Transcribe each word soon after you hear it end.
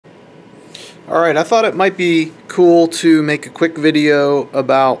Alright, I thought it might be cool to make a quick video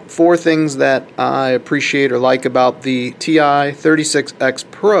about 4 things that I appreciate or like about the TI-36X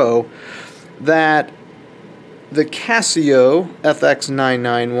Pro that the CASIO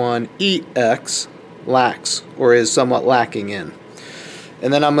fx-991EX lacks or is somewhat lacking in.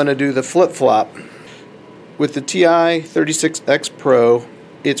 And then I'm going to do the flip-flop. With the TI-36X Pro,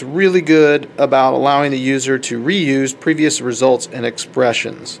 it's really good about allowing the user to reuse previous results and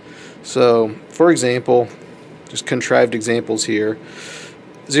expressions. So, for example, just contrived examples here,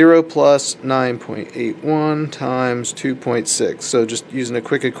 0 plus 9.81 times 2.6. So just using a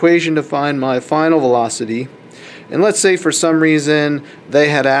quick equation to find my final velocity. And let's say for some reason they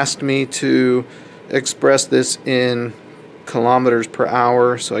had asked me to express this in kilometers per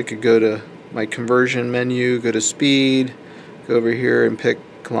hour, so I could go to my conversion menu, go to speed, go over here and pick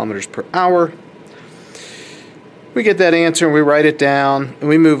kilometers per hour. We get that answer and we write it down and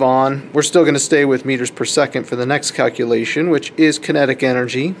we move on. We're still going to stay with meters per second for the next calculation, which is kinetic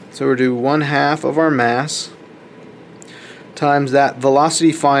energy. So we'll do 1/2 of our mass times that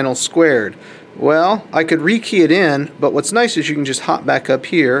velocity final squared. Well, I could rekey it in, but what's nice is you can just hop back up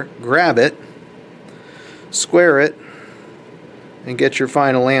here, grab it, square it, and get your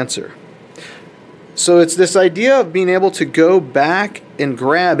final answer. So it's this idea of being able to go back and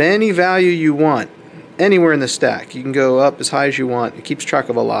grab any value you want anywhere in the stack. You can go up as high as you want. It keeps track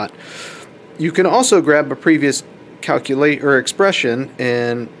of a lot. You can also grab a previous calculate or expression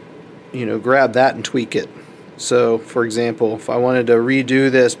and grab that and tweak it. So for example, if I wanted to redo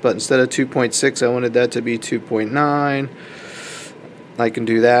this, but instead of 2.6 I wanted that to be 2.9, I can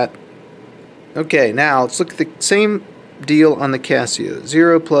do that. Okay, now let's look at the same deal on the CASIO.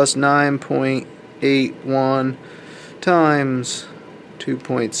 0 plus 9.81 times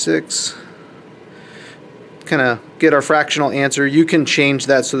 2.6. Kind of get our fractional answer. You can change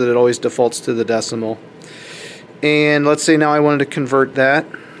that so that it always defaults to the decimal. And let's say now I wanted to convert that.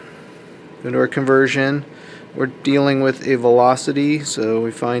 Go to our conversion. We're dealing with a velocity, so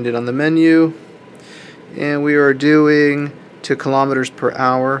we find it on the menu. And we are doing to kilometers per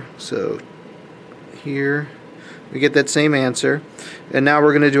hour. So here we get that same answer. And now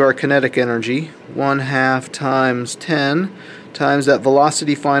we're going to do our kinetic energy. 1/2 times 10 times that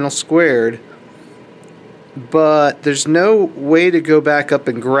velocity final squared. But there's no way to go back up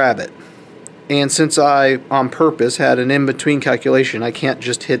and grab it. And since I, on purpose, had an in-between calculation, I can't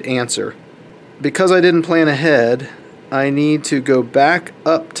just hit answer. Because I didn't plan ahead, I need to go back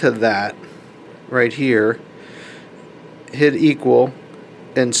up to that right here, hit equal,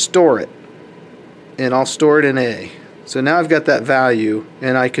 and store it. And I'll store it in A. So now I've got that value,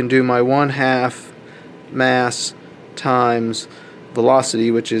 and I can do my 1/2 mass times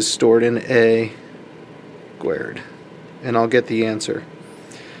velocity, which is stored in A squared, and I'll get the answer.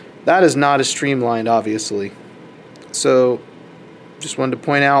 That is not as streamlined, obviously. So just wanted to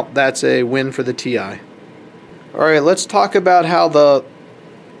point out that's a win for the TI. Alright, let's talk about how the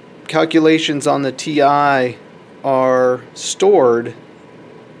calculations on the TI are stored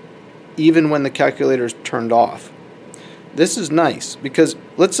even when the calculator is turned off. This is nice because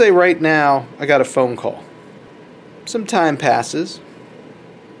let's say right now I got a phone call. Some time passes.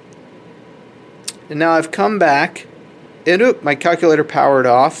 And now I've come back and my calculator powered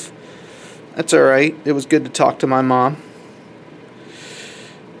off. That's alright. It was good to talk to my mom.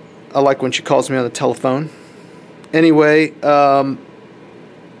 I like when she calls me on the telephone. Anyway, all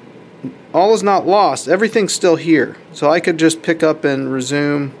is not lost. Everything's still here. So I could just pick up and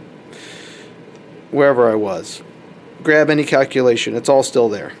resume wherever I was. Grab any calculation. It's all still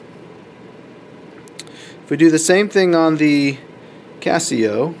there. If we do the same thing on the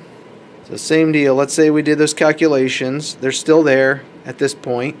CASIO, the same deal. Let's say we did those calculations. They're still there at this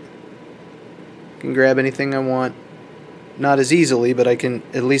point. I can grab anything I want. Not as easily, but I can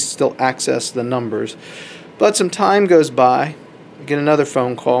at least still access the numbers. But some time goes by. I get another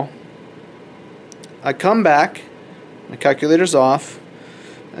phone call. I come back. My calculator's off.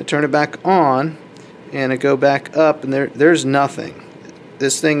 I turn it back on, and I go back up, and there's nothing.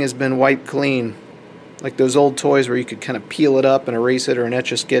 This thing has been wiped clean. Like those old toys where you could kind of peel it up and erase it, or an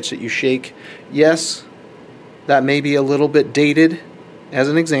Etch-a-Sketch that you shake. Yes, that may be a little bit dated as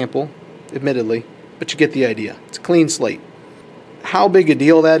an example, admittedly, but you get the idea. It's a clean slate. How big a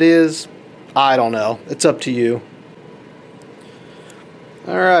deal that is, I don't know. It's up to you.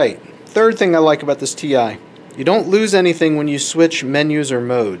 Alright, third thing I like about this TI. You don't lose anything when you switch menus or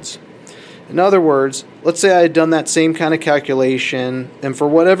modes. In other words, let's say I had done that same kind of calculation, and for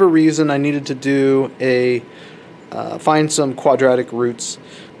whatever reason I needed to do find some quadratic roots.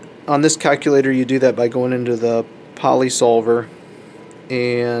 On this calculator you do that by going into the poly solver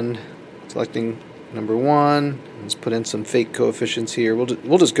and Selecting number 1. Let's put in some fake coefficients here.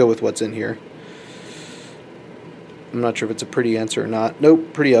 We'll just go with what's in here. I'm not sure if it's a pretty answer or not.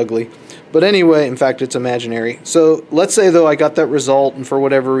 Nope, pretty ugly. But anyway, in fact, it's imaginary. So let's say, though, I got that result and for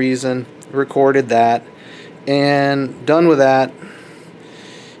whatever reason recorded that and done with that.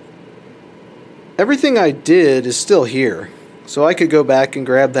 Everything I did is still here. So I could go back and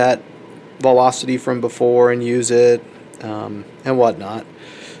grab that velocity from before and use it and whatnot.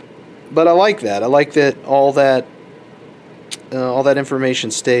 But I like that. I like that all that information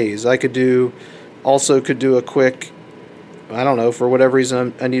stays. I could do a quick, I don't know, for whatever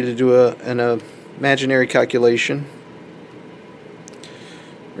reason I need to do an imaginary calculation,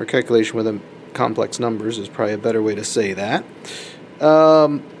 or calculation with complex numbers is probably a better way to say that.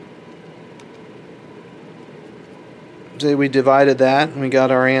 Say we divided that and we got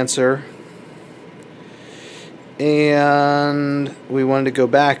our answer, and we wanted to go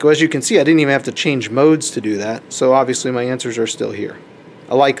back. Well, as you can see, I didn't even have to change modes to do that, so obviously my answers are still here.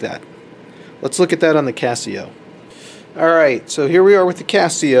 I like that. Let's look at that on the CASIO. Alright, so here we are with the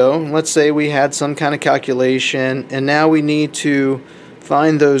CASIO. Let's say we had some kind of calculation, and now we need to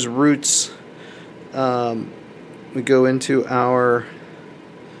find those roots. We go into our,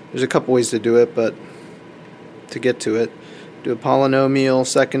 there's a couple ways to do it, but to get to it, do a polynomial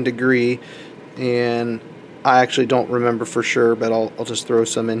second degree, and I actually don't remember for sure, but I'll just throw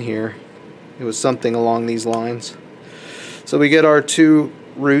some in here. It was something along these lines. So we get our 2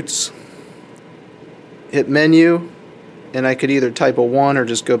 roots, hit menu, and I could either type a 1 or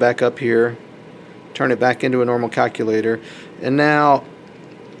just go back up here, turn it back into a normal calculator, and now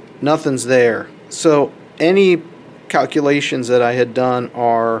nothing's there. So any calculations that I had done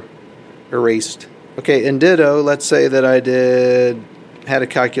are erased. Okay, and ditto, let's say that I had a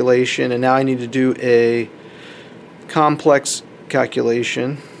calculation and now I need to do a complex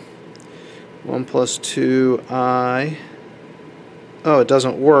calculation. 1 plus 2i. Oh, it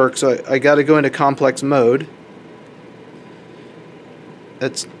doesn't work, so I got to go into complex mode.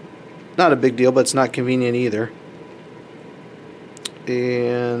 That's not a big deal, but it's not convenient either.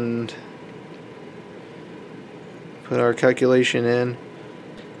 And put our calculation in.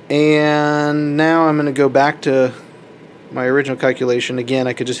 And now I'm going to go back to my original calculation. Again,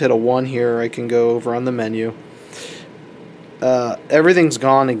 I could just hit a 1 here, or I can go over on the menu. Everything's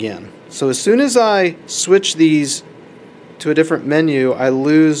gone again. So as soon as I switch these to a different menu, I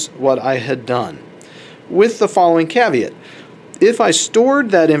lose what I had done. With the following caveat. If I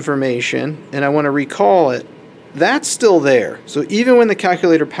stored that information and I want to recall it, that's still there. So even when the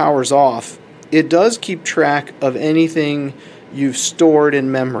calculator powers off, it does keep track of anything you've stored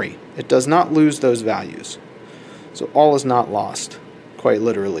in memory. It does not lose those values. So all is not lost, quite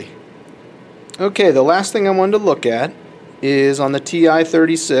literally. Okay, the last thing I wanted to look at is on the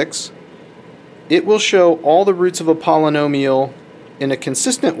TI-36. It will show all the roots of a polynomial in a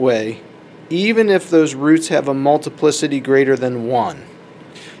consistent way, even if those roots have a multiplicity greater than 1.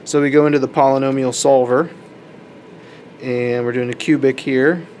 So we go into the polynomial solver, and we're doing a cubic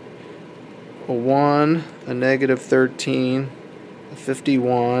here. A 1, a negative 13, a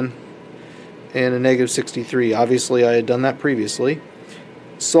 51, and a negative 63. Obviously I had done that previously.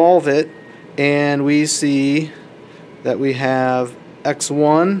 Solve it, and we see that we have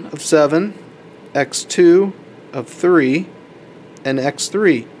x1 of 7, x2 of 3, and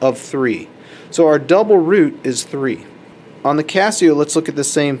x3 of 3. So our double root is 3. On the CASIO, let's look at the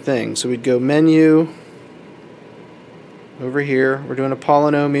same thing. So we'd go menu, over here, we're doing a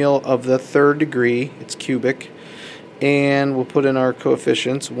polynomial of the 3rd degree, it's cubic, and we'll put in our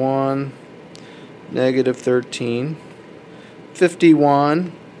coefficients, 1, negative 13,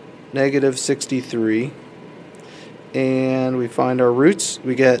 51, negative 63, and we find our roots.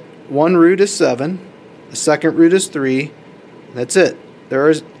 We get one root is 7, the second root is 3, that's it.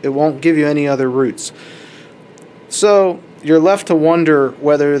 It won't give you any other roots. So you're left to wonder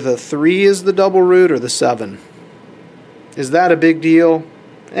whether the 3 is the double root or the 7. Is that a big deal?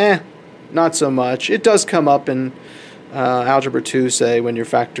 Not so much. It does come up in Algebra 2, say, when you're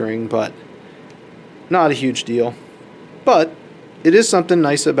factoring, but not a huge deal. But it is something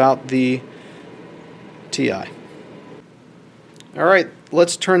nice about the TI. Alright,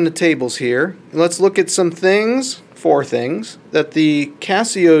 let's turn the tables here. Let's look at some things, 4 things, that the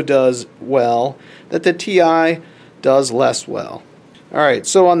CASIO does well, that the TI does less well. Alright,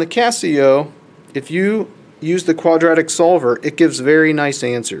 so on the CASIO, if you use the quadratic solver, it gives very nice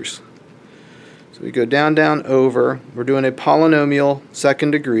answers. So we go down, down, over. We're doing a polynomial,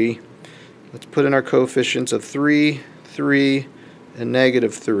 2nd degree. Let's put in our coefficients of 3, 3, and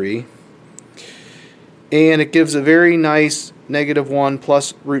negative 3. And it gives a very nice -1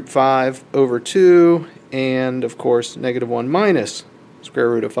 plus root 5 over 2, and of course -1 minus square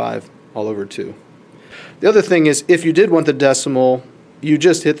root of 5 all over 2. The other thing is, if you did want the decimal, you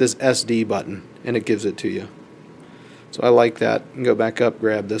just hit this SD button and it gives it to you. So I like that. And go back up,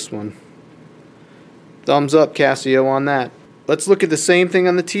 grab this one. Thumbs up, Casio, on that. Let's look at the same thing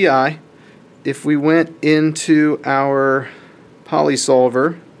on the TI. If we went into our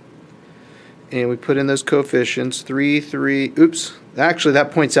polysolver and we put in those coefficients, 3, 3, oops, actually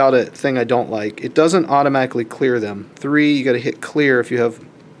that points out a thing I don't like. It doesn't automatically clear them. 3, you got to hit clear if you have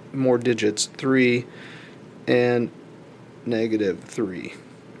more digits. 3 and -3.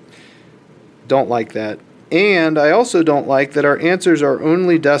 Don't like that. And I also don't like that our answers are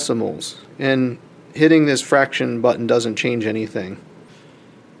only decimals, and hitting this fraction button doesn't change anything.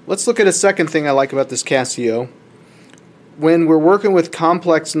 Let's look at a second thing I like about this Casio. When we're working with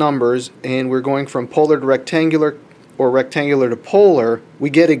complex numbers and we're going from polar to rectangular or rectangular to polar, we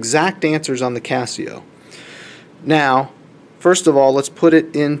get exact answers on the Casio. Now, first of all, let's put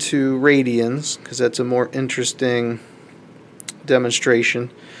it into radians, because that's a more interesting demonstration.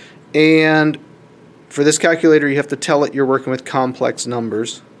 And for this calculator, you have to tell it you're working with complex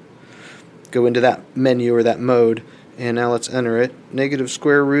numbers. Go into that menu or that mode, and now let's enter it.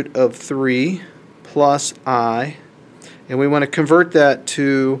 -square root of 3 plus I, and we want to convert that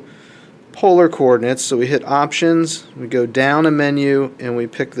to polar coordinates, so we hit options, we go down a menu, and we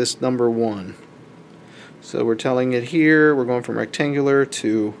pick this number 1. So we're telling it here we're going from rectangular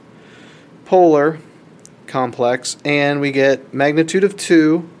to polar complex, and we get magnitude of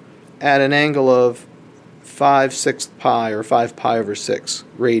 2 at an angle of 5/6 pi, or 5 pi over 6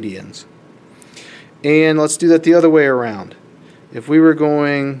 radians. And let's do that the other way around. If we were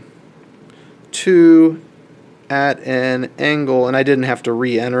going 2 at an angle, and I didn't have to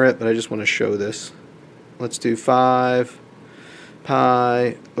re-enter it, but I just want to show this. Let's do 5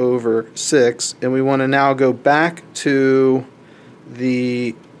 pi over 6, and we want to now go back to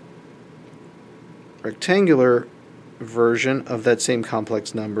the rectangular version of that same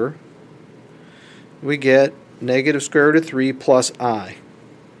complex number. We get -square root of 3 plus I.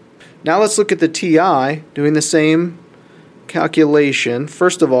 Now let's look at the TI doing the same calculation.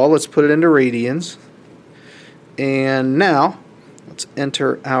 First of all, let's put it into radians. And now let's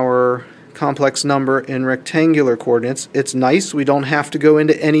enter our complex number in rectangular coordinates. It's nice, we don't have to go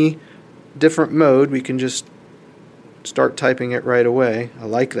into any different mode. We can just start typing it right away. I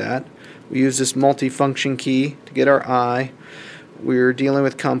like that. We use this multifunction key to get our I. We're dealing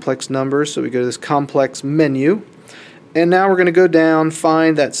with complex numbers, so we go to this complex menu. And now we're going to go down,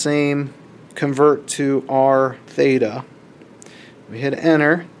 find that same convert to R theta. We hit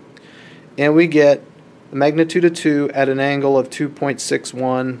enter, and we get a magnitude of 2 at an angle of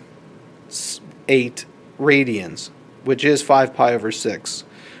 2.618 radians, which is 5 pi over 6.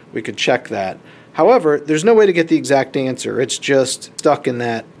 We could check that. However, there's no way to get the exact answer. It's just stuck in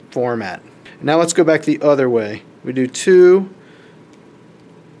that format. Now let's go back the other way. We do 2,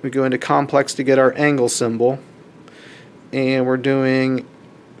 we go into complex to get our angle symbol, and we're doing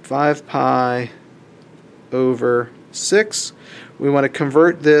 5 pi over 6. We want to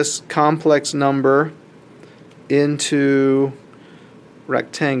convert this complex number into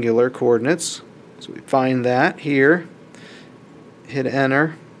rectangular coordinates. So we find that here, hit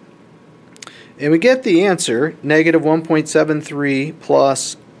enter, and we get the answer, -1.73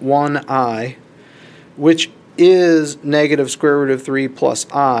 plus 1I, which is -square root of 3 plus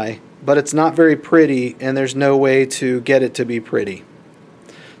I, but it's not very pretty, and there's no way to get it to be pretty.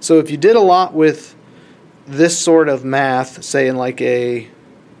 So if you did a lot with this sort of math, say in like a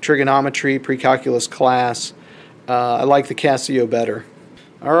trigonometry pre-calculus class, I like the Casio better.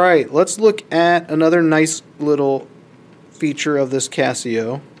 Alright, let's look at another nice little feature of this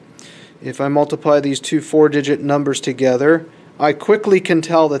Casio. If I multiply these two 4-digit numbers together, I quickly can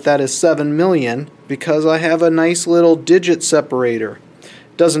tell that that is 7 million because I have a nice little digit separator.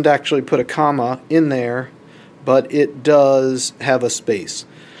 It doesn't actually put a comma in there, but it does have a space.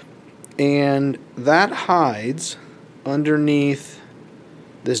 And that hides underneath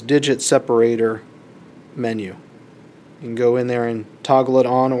this digit separator menu. You can go in there and toggle it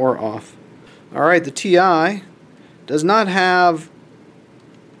on or off. Alright, the TI does not have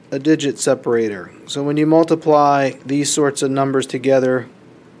a digit separator. So when you multiply these sorts of numbers together,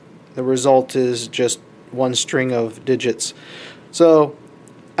 the result is just one string of digits. So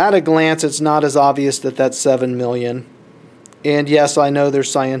at a glance, it's not as obvious that that's 7 million. And yes, I know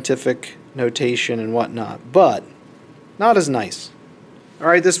there's scientific notation and whatnot, but not as nice.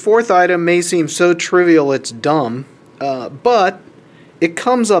 Alright, this fourth item may seem so trivial it's dumb, but it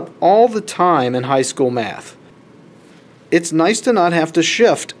comes up all the time in high school math. it's nice to not have to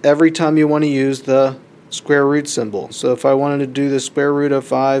shift every time you want to use the square root symbol. So if I wanted to do the square root of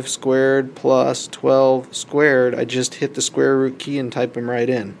 5 squared plus 12 squared, I just hit the square root key and type them right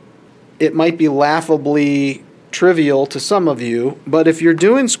in. It might be laughably trivial to some of you, but if you're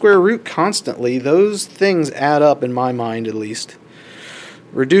doing square root constantly, those things add up, in my mind at least.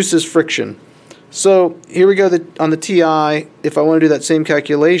 Reduces friction. So here we go on the TI. If I want to do that same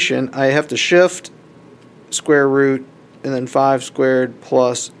calculation, I have to shift, square root, and then 5 squared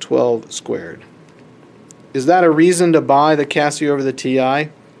plus 12 squared. Is that a reason to buy the CASIO over the TI?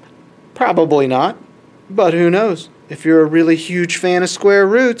 Probably not, but who knows? If you're a really huge fan of square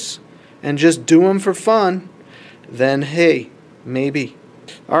roots and just do them for fun, then hey, maybe.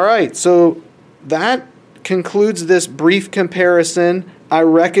 Alright, so that concludes this brief comparison. I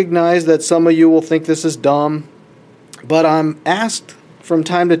recognize that some of you will think this is dumb, but I'm asked from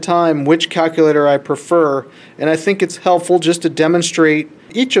time to time which calculator I prefer, and I think it's helpful just to demonstrate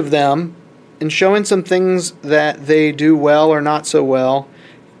each of them and showing some things that they do well or not so well,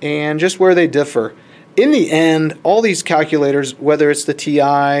 and just where they differ. In the end, all these calculators, whether it's the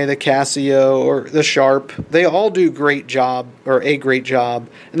TI, the CASIO, or the Sharp, they all do a great job,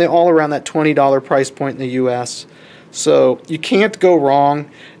 and they're all around that $20 price point in the US. So you can't go wrong.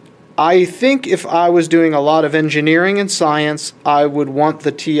 I think if I was doing a lot of engineering and science, I would want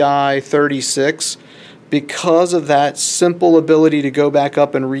the TI-36 because of that simple ability to go back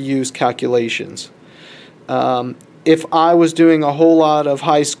up and reuse calculations. If I was doing a whole lot of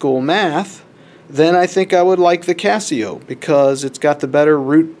high school math, then I think I would like the CASIO because it's got the better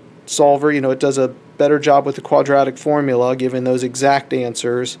root solver. It does a better job with the quadratic formula, giving those exact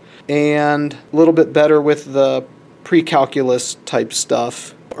answers, and a little bit better with the pre-calculus type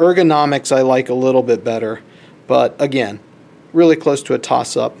stuff. Ergonomics I like a little bit better, but again, really close to a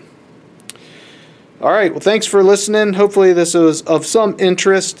toss-up. Alright, well, thanks for listening. Hopefully this was of some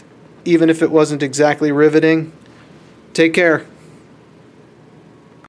interest, even if it wasn't exactly riveting. Take care.